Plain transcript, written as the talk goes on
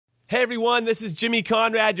Hey everyone, this is Jimmy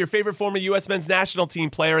Conrad, your favorite former U.S. men's national team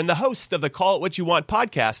player and the host of the Call It What You Want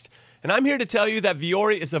podcast. And I'm here to tell you that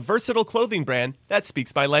Vuori is a versatile clothing brand that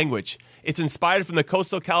speaks my language. It's inspired from the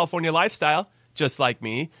coastal California lifestyle, just like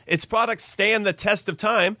me. Its products stand the test of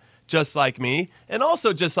time, just like me. And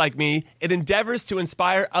also just like me, it endeavors to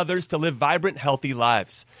inspire others to live vibrant, healthy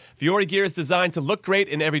lives. Vuori gear is designed to look great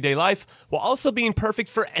in everyday life while also being perfect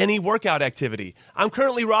for any workout activity. I'm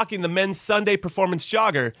currently rocking the men's Sunday Performance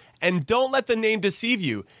Jogger, and don't let the name deceive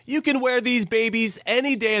you. You can wear these babies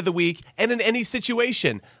any day of the week and in any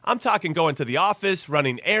situation. I'm talking going to the office,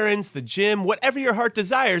 running errands, the gym, whatever your heart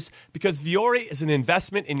desires, because Vuori is an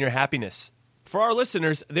investment in your happiness. For our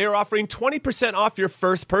listeners, they are offering 20% off your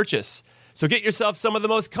first purchase. So get yourself some of the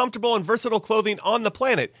most comfortable and versatile clothing on the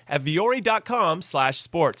planet at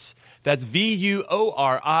vuori.com/sports. That's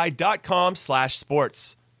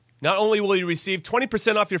VUORI.com/sports. Not only will you receive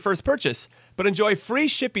 20% off your first purchase, but enjoy free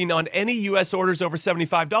shipping on any U.S. orders over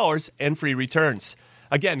 $75 and free returns.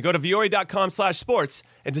 Again, go to vuori.com/sports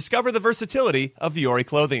and discover the versatility of Vuori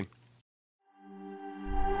clothing.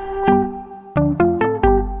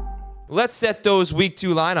 Let's set those Week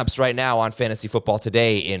 2 lineups right now on Fantasy Football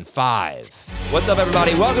Today in 5. What's up,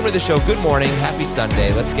 everybody? Welcome to the show. Good morning. Happy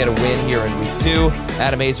Sunday. Let's get a win here in Week 2.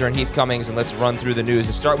 Adam Aizer and Heath Cummings, and let's run through the news.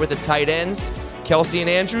 Let's start with the tight ends. Kelsey and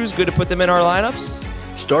Andrews, good to put them in our lineups?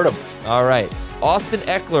 Start them. All right. Austin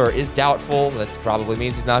Eckler is doubtful. That probably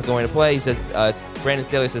means he's not going to play. He says, Brandon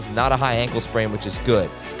Staley says not a high ankle sprain, which is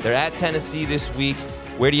good. They're at Tennessee this week.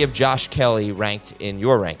 Where do you have Josh Kelly ranked in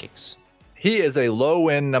your rankings? He is a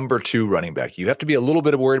low-end number 2 running back. You have to be a little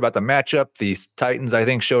bit worried about the matchup. These Titans, I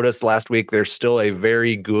think, showed us last week they're still a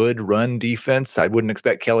very good run defense. I wouldn't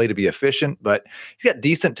expect Kelly to be efficient, but he's got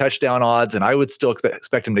decent touchdown odds, and I would still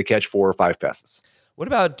expect him to catch 4 or 5 passes. What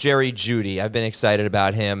about Jerry Jeudy? I've been excited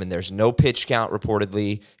about him, and there's no pitch count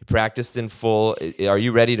reportedly. He practiced in full. Are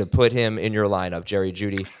you ready to put him in your lineup, Jerry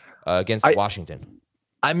Jeudy, against Washington?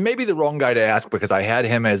 I may be the wrong guy to ask because I had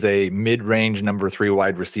him as a mid-range number 3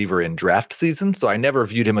 wide receiver in draft season, so I never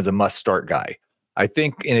viewed him as a must-start guy. I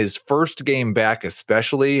think in his first game back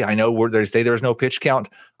especially, I know where they say there's no pitch count,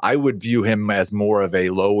 I would view him as more of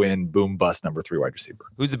a low-end boom-bust number 3 wide receiver.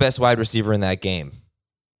 Who's the best wide receiver in that game?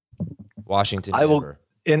 Washington. I will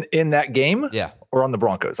in that game? Yeah. Or on the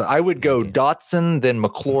Broncos? I would go Dotson, then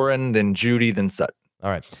McLaurin, then Jeudy, then Sutton. All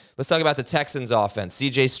right, let's talk about the Texans offense.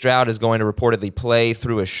 C.J. Stroud is going to reportedly play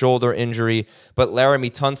through a shoulder injury, but Laramie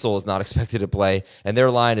Tunsil is not expected to play, and their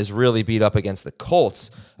line is really beat up against the Colts.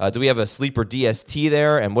 Do we have a sleeper DST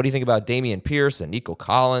there? And what do you think about Dameon Pierce and Nico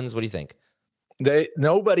Collins? What do you think?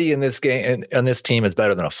 Nobody in this game and this team is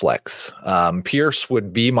better than a flex. Pierce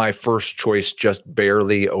would be my first choice, just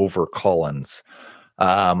barely over Collins.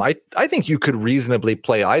 I think you could reasonably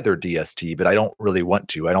play either DST, but I don't really want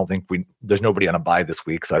to. I don't think there's nobody on a bye this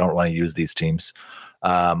week, so I don't want to use these teams.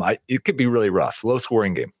 It could be really rough, low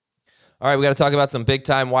scoring game. All right, we got to talk about some big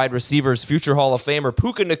time wide receivers. Future Hall of Famer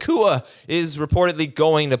Puka Nacua is reportedly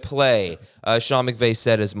going to play. Sean McVay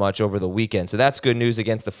said as much over the weekend, so that's good news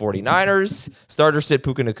against the 49ers. Starter sit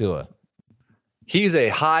Puka Nacua. He's a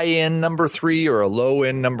high-end number 3 or a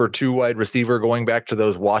low-end number 2 wide receiver. Going back to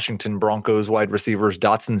those Washington Broncos wide receivers,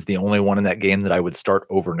 Dotson's the only one in that game that I would start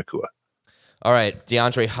over Nacua. All right,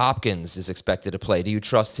 DeAndre Hopkins is expected to play. Do you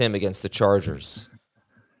trust him against the Chargers?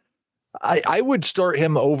 I would start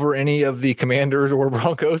him over any of the Commanders or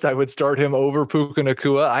Broncos. I would start him over Puka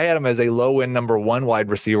Nacua. I had him as a low-end number 1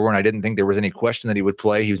 wide receiver, and I didn't think there was any question that he would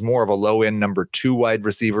play. He was more of a low-end number 2 wide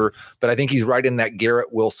receiver, but I think he's right in that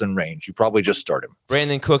Garrett Wilson range. You probably just start him.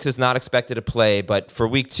 Brandon Cooks is not expected to play, but for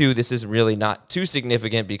week 2, this is really not too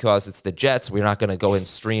significant because it's the Jets. We're not going to go and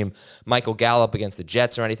stream Michael Gallup against the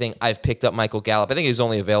Jets or anything. I've picked up Michael Gallup. I think he was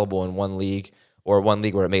only available in one league where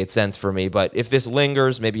it made sense for me. But if this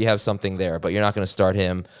lingers, maybe you have something there. But you're not going to start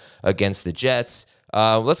him against the Jets.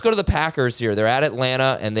 Let's go to the Packers here. They're at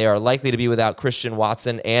Atlanta, and they are likely to be without Christian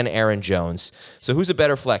Watson and Aaron Jones. So who's a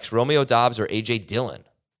better flex, Romeo Doubs or A.J. Dillon?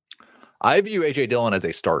 I view A.J. Dillon as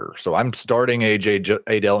a starter. So I'm starting A.J.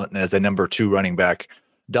 Dillon as a number 2 running back.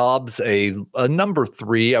 Dobbs, a number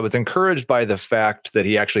 3. I was encouraged by the fact that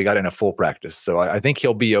he actually got in a full practice. So I think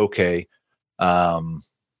he'll be okay.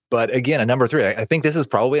 But again, a number 3, I think this is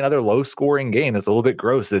probably another low-scoring game. It's a little bit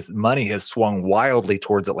gross. This money has swung wildly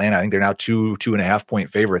towards Atlanta. I think they're now 2.5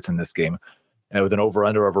 point favorites in this game, with an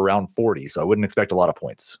over-under of around 40. So I wouldn't expect a lot of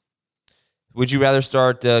points. Would you rather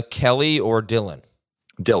start Kelly or Dillon?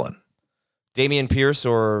 Dillon. Dameon Pierce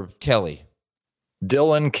or Kelly?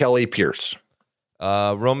 Dillon, Kelly, Pierce.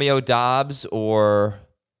 Romeo Doubs or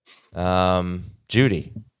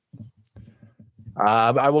Jeudy?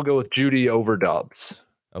 I will go with Jeudy over Dobbs.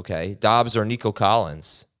 Okay. Dobbs or Nico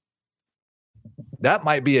Collins? That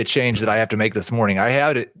might be a change that I have to make this morning. I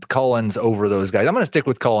had it Collins over those guys. I'm going to stick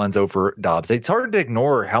with Collins over Dobbs. It's hard to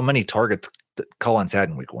ignore how many targets Collins had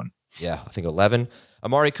in week 1. Yeah, I think 11.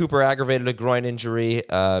 Amari Cooper aggravated a groin injury.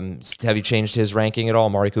 Have you changed his ranking at all,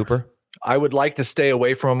 Amari Cooper? I would like to stay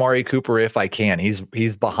away from Amari Cooper if I can.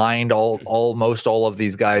 He's behind almost all of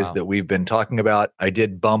these guys that we've been talking about. I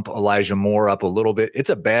did bump Elijah Moore up a little bit.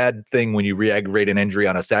 It's a bad thing when you re-aggravate an injury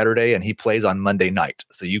on a Saturday and he plays on Monday night.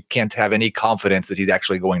 So you can't have any confidence that he's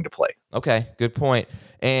actually going to play. Okay, good point.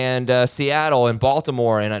 And Seattle and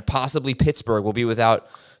Baltimore and possibly Pittsburgh will be without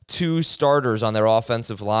 2 starters on their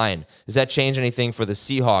offensive line. Does that change anything for the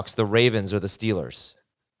Seahawks, the Ravens, or the Steelers?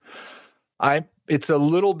 It's a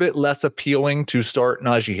little bit less appealing to start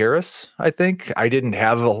Najee Harris, I think. I didn't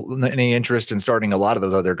have any interest in starting a lot of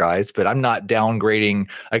those other guys, but I'm not downgrading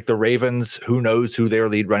like the Ravens. Who knows who their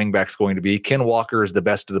lead running back's going to be? Ken Walker is the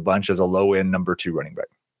best of the bunch as a low-end number 2 running back.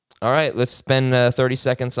 All right, let's spend 30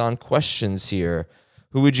 seconds on questions here.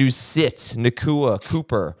 Who would you sit? Nakua,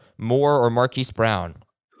 Cooper, Moore, or Marquise Brown?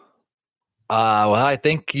 Well, I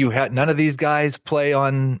think none of these guys play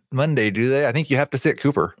on Monday, do they? I think you have to sit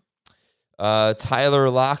Cooper. Tyler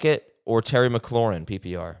Lockett or Terry McLaurin,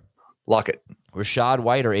 PPR? Lockett. Rashad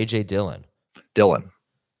White or A.J. Dillon? Dillon.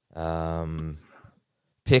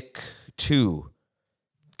 Pick 2.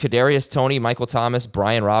 Kadarius Toney, Michael Thomas,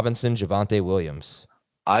 Brian Robinson, Javonte Williams.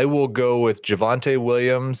 I will go with Javonte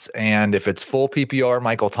Williams, and if it's full PPR,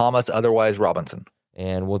 Michael Thomas, otherwise Robinson.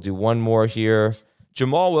 And we'll do one more here.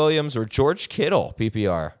 Jamal Williams or George Kittle,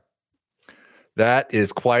 PPR? That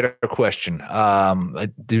is quite a question. I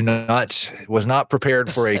was not prepared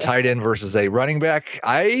for a tight end versus a running back.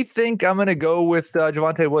 I think I'm going to go with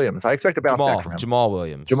Javonte Williams. I expect a bounce back from him. Jamal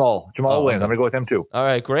Williams. Jamal Williams. Okay. I'm going to go with him too. All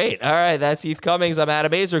right, great. All right, that's Heath Cummings. I'm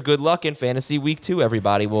Adam Azer. Good luck in Fantasy Week 2,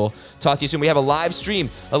 everybody. We'll talk to you soon. We have a live stream,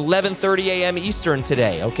 11:30 a.m. Eastern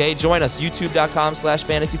today, okay? Join us,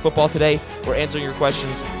 youtube.com/fantasyfootball today. We're answering your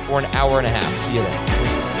questions for an hour and a half. See you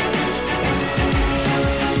then.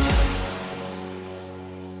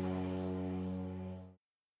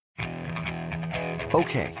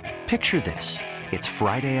 Okay, picture this. It's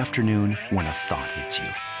Friday afternoon when a thought hits you.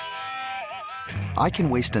 I can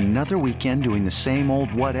waste another weekend doing the same old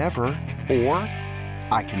whatever, or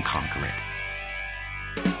I can conquer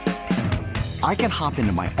it. I can hop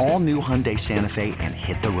into my all-new Hyundai Santa Fe and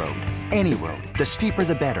hit the road. Any road. The steeper,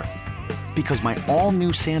 the better. Because my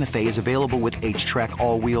all-new Santa Fe is available with H-Track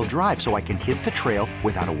all-wheel drive, so I can hit the trail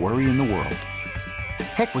without a worry in the world.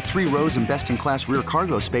 Heck, with 3 rows and best-in-class rear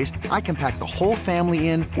cargo space, I can pack the whole family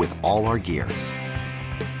in with all our gear.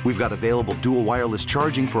 We've got available dual wireless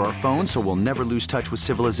charging for our phones, so we'll never lose touch with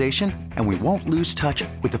civilization, and we won't lose touch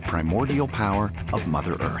with the primordial power of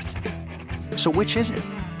Mother Earth. So which is it?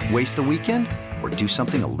 Waste the weekend or do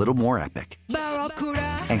something a little more epic?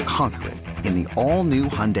 And conquer it in the all-new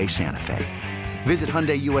Hyundai Santa Fe. Visit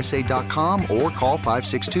HyundaiUSA.com or call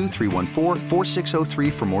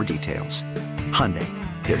 562-314-4603 for more details. Hyundai,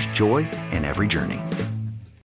 there's joy in every journey.